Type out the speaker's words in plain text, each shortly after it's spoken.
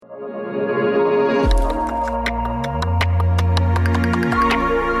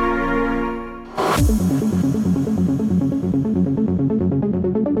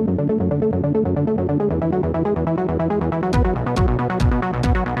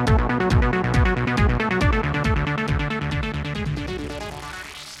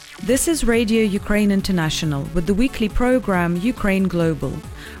This is Radio Ukraine International with the weekly program Ukraine Global,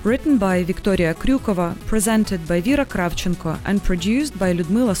 written by Victoria Kryukova, presented by Vera Kravchenko and produced by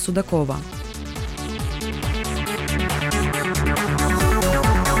Lyudmila Sudakova.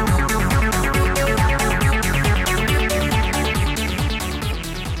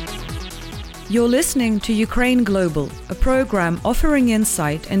 You're listening to Ukraine Global, a program offering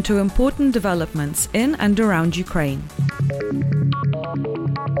insight into important developments in and around Ukraine.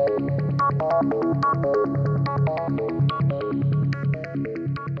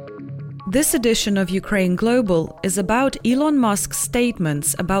 This edition of Ukraine Global is about Elon Musk's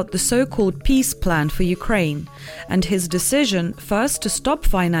statements about the so-called peace plan for Ukraine and his decision first to stop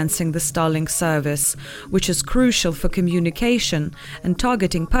financing the Starlink service, which is crucial for communication and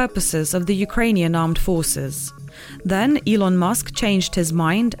targeting purposes of the Ukrainian Armed Forces. Then Elon Musk changed his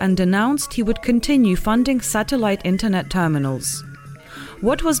mind and announced he would continue funding satellite internet terminals.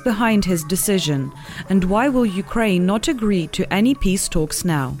 What was behind his decision, and why will Ukraine not agree to any peace talks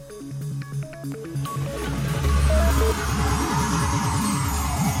now?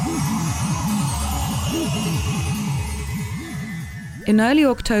 In early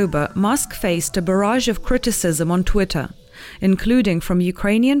October, Musk faced a barrage of criticism on Twitter, including from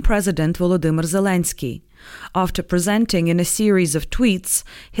Ukrainian President Volodymyr Zelensky, after presenting in a series of tweets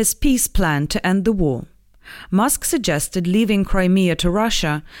his peace plan to end the war. Musk suggested leaving Crimea to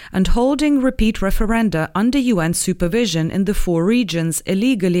Russia and holding repeat referenda under UN supervision in the 4 regions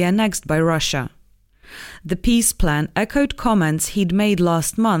illegally annexed by Russia. The peace plan echoed comments he'd made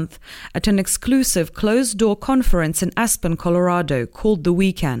last month at an exclusive closed-door conference in Aspen, Colorado, called The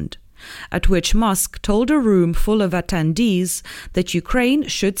Weekend, at which Musk told a room full of attendees that Ukraine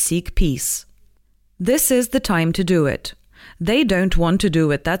should seek peace. This is the time to do it. They don't want to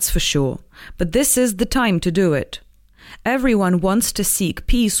do it, that's for sure, but this is the time to do it. Everyone wants to seek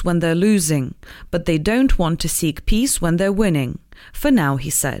peace when they're losing, but they don't want to seek peace when they're winning, for now, he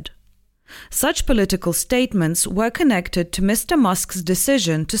said. Such political statements were connected to Mr. Musk's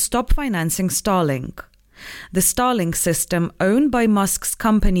decision to stop financing Starlink. The Starlink system, owned by Musk's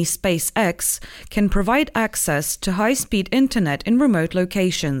company SpaceX, can provide access to high-speed internet in remote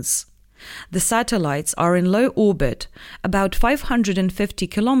locations. The satellites are in low orbit, about 550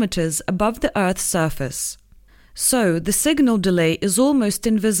 kilometers above the Earth's surface. So, the signal delay is almost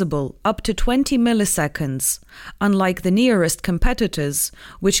invisible, up to 20 milliseconds, unlike the nearest competitors,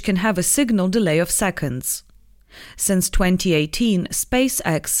 which can have a signal delay of seconds. Since 2018,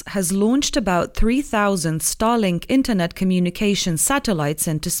 SpaceX has launched about 3,000 Starlink internet communication satellites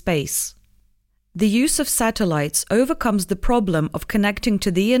into space. The use of satellites overcomes the problem of connecting to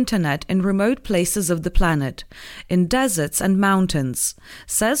the internet in remote places of the planet, in deserts and mountains,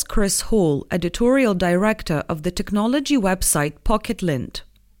 says Chris Hall, editorial director of the technology website PocketLint.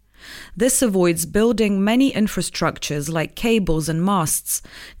 This avoids building many infrastructures like cables and masts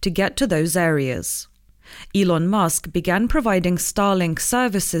to get to those areas. Elon Musk began providing Starlink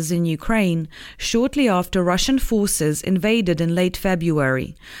services in Ukraine shortly after Russian forces invaded in late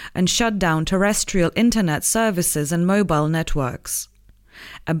February and shut down terrestrial internet services and mobile networks.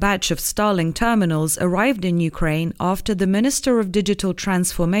 A batch of Starlink terminals arrived in Ukraine after the Minister of Digital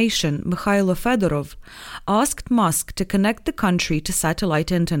Transformation, Mikhailo Fedorov, asked Musk to connect the country to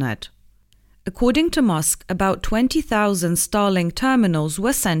satellite internet. According to Musk, about 20,000 Starlink terminals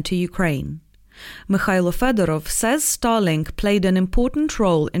were sent to Ukraine. Mikhailo Fedorov says Starlink played an important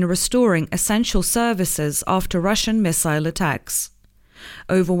role in restoring essential services after Russian missile attacks.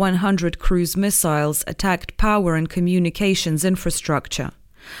 Over 100 cruise missiles attacked power and communications infrastructure.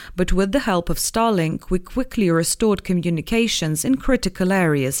 But with the help of Starlink, we quickly restored communications in critical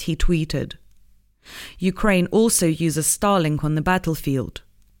areas, he tweeted. Ukraine also uses Starlink on the battlefield.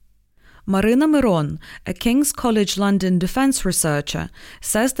 Marina Miron, a King's College London defense researcher,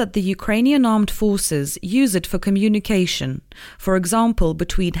 says that the Ukrainian Armed Forces use it for communication, for example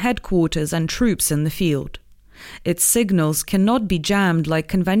between headquarters and troops in the field. Its signals cannot be jammed like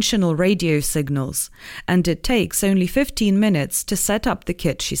conventional radio signals, and it takes only 15 minutes to set up the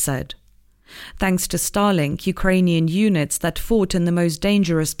kit, she said. Thanks to Starlink, Ukrainian units that fought in the most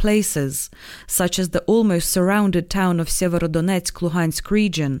dangerous places, such as the almost surrounded town of Severodonetsk-Luhansk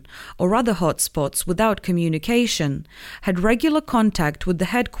region, or other hotspots without communication, had regular contact with the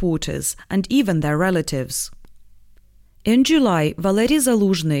headquarters and even their relatives. In July, Valery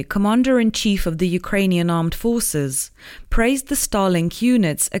Zaluzhny, Commander-in-Chief of the Ukrainian Armed Forces, praised the Starlink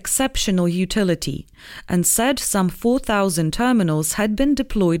unit's exceptional utility and said some 4,000 terminals had been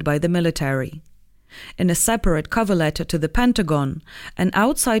deployed by the military. In a separate cover letter to the Pentagon, an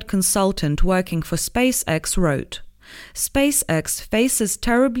outside consultant working for SpaceX wrote, SpaceX faces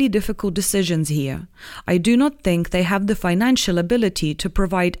terribly difficult decisions here. I do not think they have the financial ability to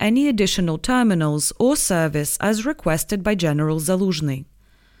provide any additional terminals or service as requested by General Zaluzhny.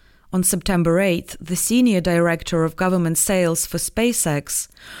 On September 8th, the senior director of government sales for SpaceX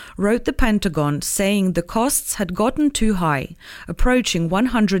wrote the Pentagon saying the costs had gotten too high, approaching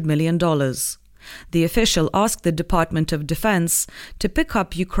 $100 million. The official asked the Department of Defense to pick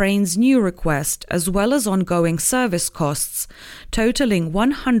up Ukraine's new request as well as ongoing service costs, totaling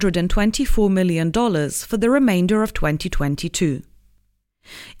 $124 million for the remainder of 2022.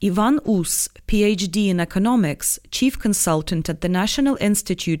 Ivan Us, Ph.D. in economics, chief consultant at the National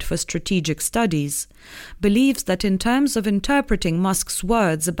Institute for Strategic Studies, believes that in terms of interpreting Musk's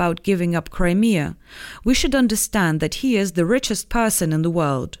words about giving up Crimea, we should understand that he is the richest person in the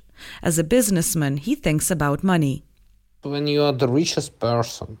world. As a businessman, he thinks about money. When you are the richest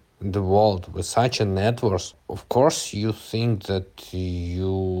person in the world with such a net worth, of course you think that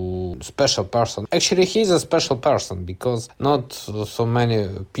you special person. Actually, he's a special person because not so many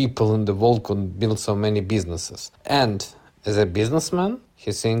people in the world could build so many businesses. And as a businessman,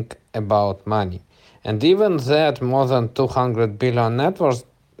 he thinks about money. And even that more than 200 billion net worth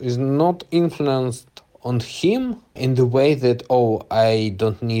is not influenced on him in the way that, I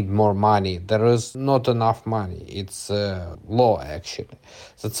don't need more money. There is not enough money. It's law, actually.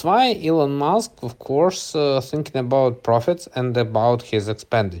 That's why Elon Musk, of course, thinking about profits and about his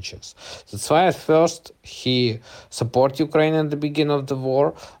expenditures. That's why at first he supported Ukraine at the beginning of the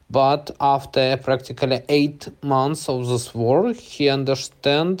war, but after practically 8 months of this war, he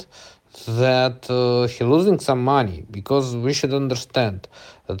understands that he's losing some money, because we should understand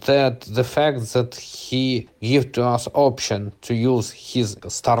that the fact that he gives to us option to use his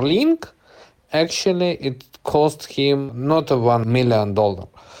Starlink, actually it cost him not $1 million.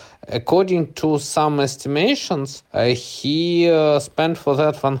 According to some estimations, he spent for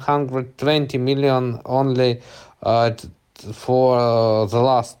that 120 million only for the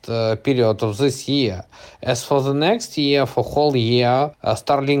last period of this year. As for the next year, for whole year,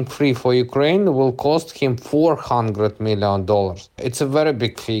 Starlink free for Ukraine will cost him $400 million. It's a very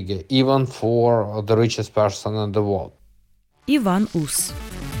big figure, even for the richest person in the world. Ivan Us.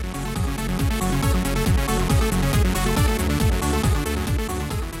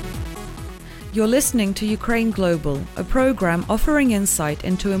 You're listening to Ukraine Global, a program offering insight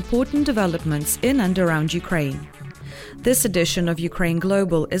into important developments in and around Ukraine. This edition of Ukraine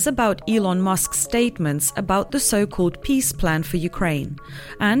Global is about Elon Musk's statements about the so-called peace plan for Ukraine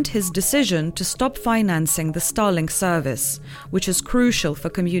and his decision to stop financing the Starlink service, which is crucial for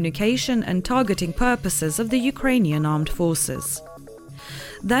communication and targeting purposes of the Ukrainian Armed Forces.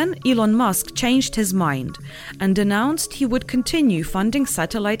 Then Elon Musk changed his mind and announced he would continue funding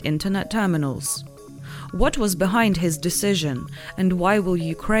satellite internet terminals. What was behind his decision, and why will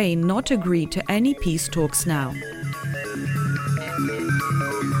Ukraine not agree to any peace talks now?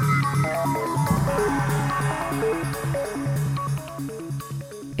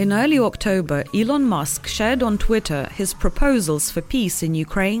 In early October, Elon Musk shared on Twitter his proposals for peace in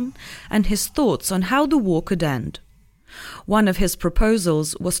Ukraine and his thoughts on how the war could end. One of his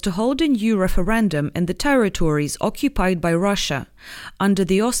proposals was to hold a new referendum in the territories occupied by Russia, under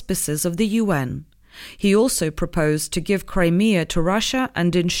the auspices of the UN. He also proposed to give Crimea to Russia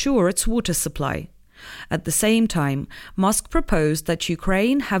and ensure its water supply. At the same time, Musk proposed that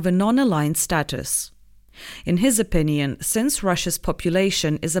Ukraine have a non-aligned status. In his opinion, since Russia's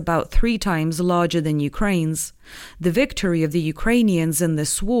population is about 3 times larger than Ukraine's, the victory of the Ukrainians in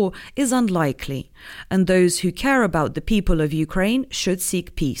this war is unlikely, and those who care about the people of Ukraine should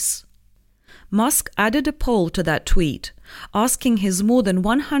seek peace. Musk added a poll to that tweet, asking his more than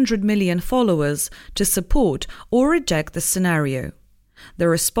 100 million followers to support or reject the scenario. The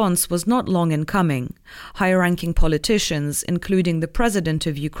response was not long in coming. High-ranking politicians, including the president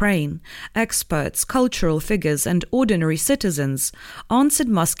of Ukraine, experts, cultural figures, and ordinary citizens, answered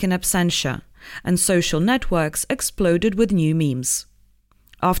Musk in absentia, and social networks exploded with new memes.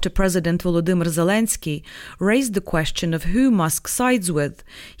 After President Volodymyr Zelensky raised the question of who Musk sides with,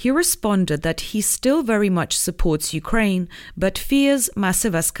 he responded that he still very much supports Ukraine, but fears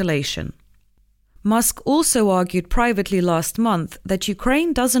massive escalation. Musk also argued privately last month that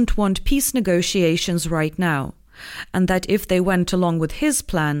Ukraine doesn't want peace negotiations right now, and that if they went along with his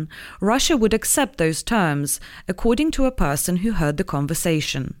plan, Russia would accept those terms, according to a person who heard the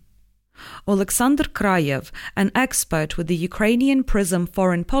conversation. Olexander Krayev, an expert with the Ukrainian Prism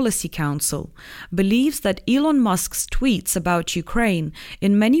Foreign Policy Council, believes that Elon Musk's tweets about Ukraine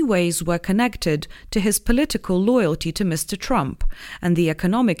in many ways were connected to his political loyalty to Mr. Trump and the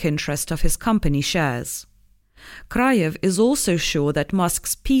economic interest of his company shares. Krayev is also sure that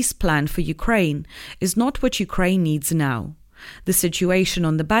Musk's peace plan for Ukraine is not what Ukraine needs now. The situation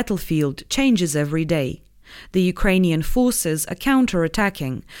on the battlefield changes every day. The Ukrainian forces are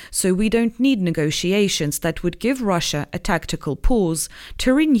counterattacking, so we don't need negotiations that would give Russia a tactical pause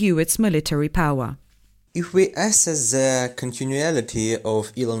to renew its military power. If we assess the continuity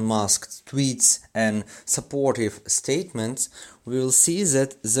of Elon Musk's tweets and supportive statements, we will see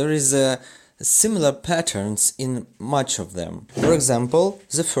that there is similar patterns in much of them. For example,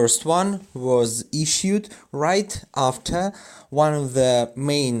 the first one was issued right after one of the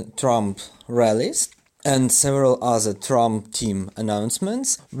main Trump rallies and several other Trump team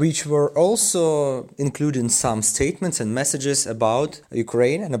announcements, which were also including some statements and messages about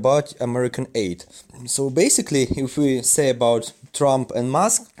Ukraine and about American aid. So basically, if we say about Trump and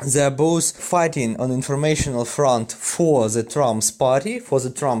Musk, they are both fighting on informational front for the Trump's party, for the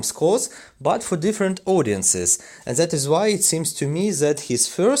Trump's cause, but for different audiences. And that is why it seems to me that his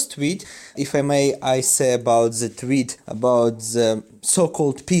first tweet, if I may, I say about the tweet about the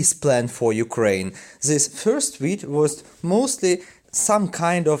so-called peace plan for Ukraine. This first tweet was mostly some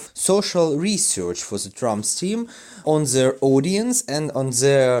kind of social research for the Trump's team on their audience and on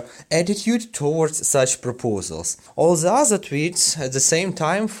their attitude towards such proposals. All the other tweets at the same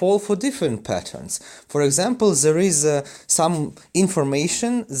time fall for different patterns. For example, there is some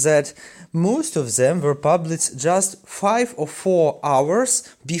information that most of them were published just 5 or 4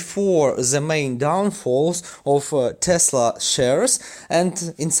 hours before the main downfalls of Tesla shares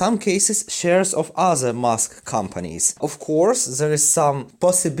and in some cases shares of other Musk companies. Of course, there is some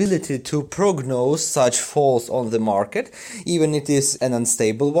possibility to prognose such falls on the market, even it is an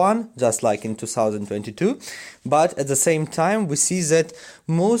unstable one, just like in 2022. But at the same time, we see that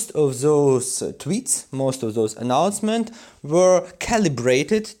most of those tweets, most of those announcements were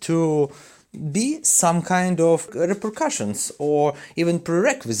calibrated to be some kind of repercussions or even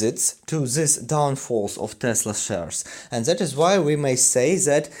prerequisites to these downfalls of Tesla shares. And that is why we may say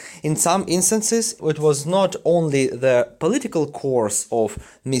that in some instances it was not only the political course of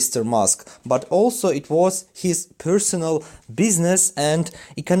Mr. Musk, but also it was his personal business and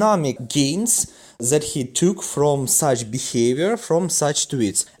economic gains that he took from such behavior, from such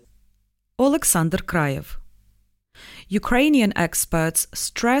tweets. Olexander Krayev. Ukrainian experts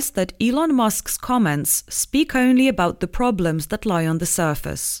stress that Elon Musk's comments speak only about the problems that lie on the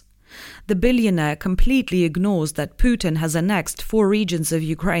surface. The billionaire completely ignores that Putin has annexed 4 regions of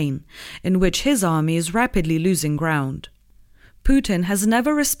Ukraine, in which his army is rapidly losing ground. Putin has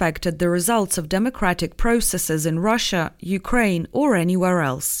never respected the results of democratic processes in Russia, Ukraine, or anywhere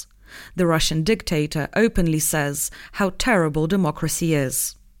else. The Russian dictator openly says how terrible democracy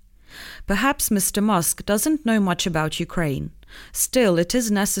is. Perhaps Mr. Musk doesn't know much about Ukraine. Still, it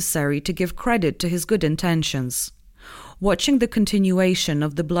is necessary to give credit to his good intentions. Watching the continuation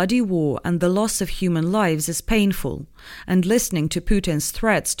of the bloody war and the loss of human lives is painful, and listening to Putin's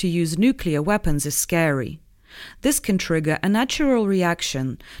threats to use nuclear weapons is scary. This can trigger a natural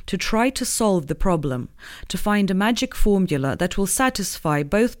reaction to try to solve the problem, to find a magic formula that will satisfy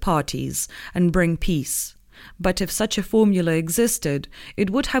both parties and bring peace. But if such a formula existed, it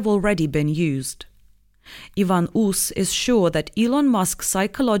would have already been used. Ivan Us is sure that Elon Musk's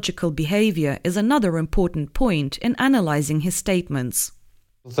psychological behavior is another important point in analyzing his statements.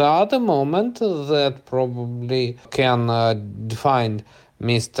 The other moment that probably can define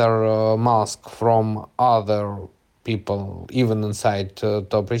Mr. Musk from other people, even inside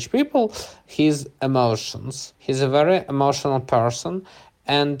top-rich people, his emotions. He's a very emotional person,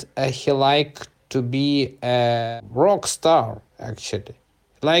 and he likes to be a rock star, actually.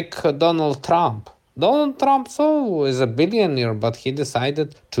 Like Donald Trump. Donald Trump, so, is a billionaire, but he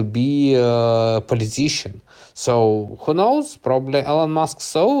decided to be a politician. So, who knows, probably Elon Musk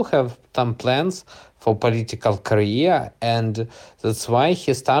so have some plans for political career, and that's why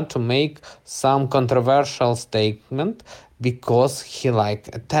he started to make some controversial statement, because he like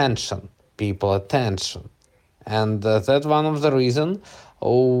attention, people attention. And that's one of the reasons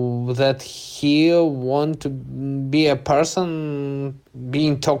that he want to be a person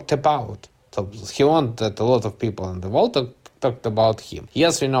being talked about. So he want that a lot of people in the world talked about him.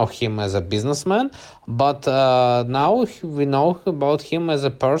 Yes, we know him as a businessman, but now we know about him as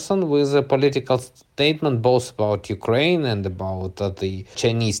a person with a political statement both about Ukraine and about the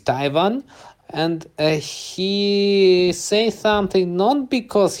Chinese Taiwan. And he says something not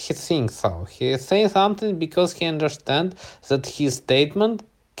because he thinks so. He says something because he understands that his statement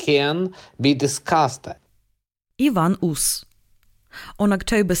can be discussed. Ivan Us. On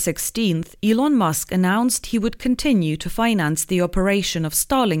October 16th, Elon Musk announced he would continue to finance the operation of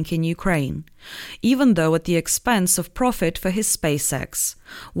Starlink in Ukraine, even though at the expense of profit for his SpaceX,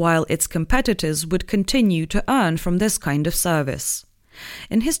 while its competitors would continue to earn from this kind of service.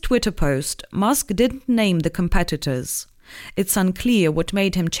 In his Twitter post, Musk didn't name the competitors. It's unclear what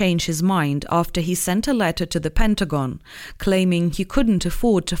made him change his mind after he sent a letter to the Pentagon, claiming he couldn't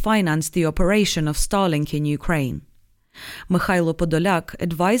afford to finance the operation of Starlink in Ukraine. Mikhailo Podolyak,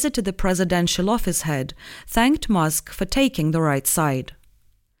 advisor to the presidential office head, thanked Musk for taking the right side.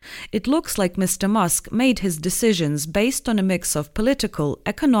 It looks like Mr. Musk made his decisions based on a mix of political,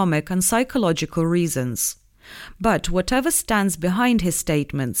 economic, and psychological reasons. But whatever stands behind his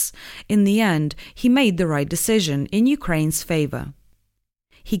statements, in the end, he made the right decision in Ukraine's favor.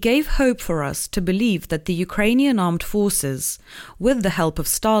 He gave hope for us to believe that the Ukrainian Armed Forces, with the help of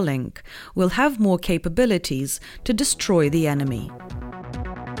Starlink, will have more capabilities to destroy the enemy.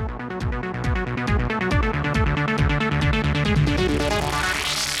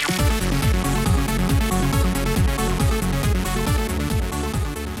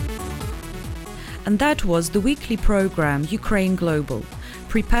 And that was the weekly program Ukraine Global,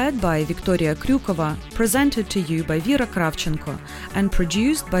 prepared by Victoria Kryukova, presented to you by Vera Kravchenko, and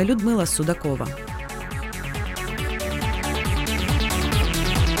produced by Ludmila Sudakova.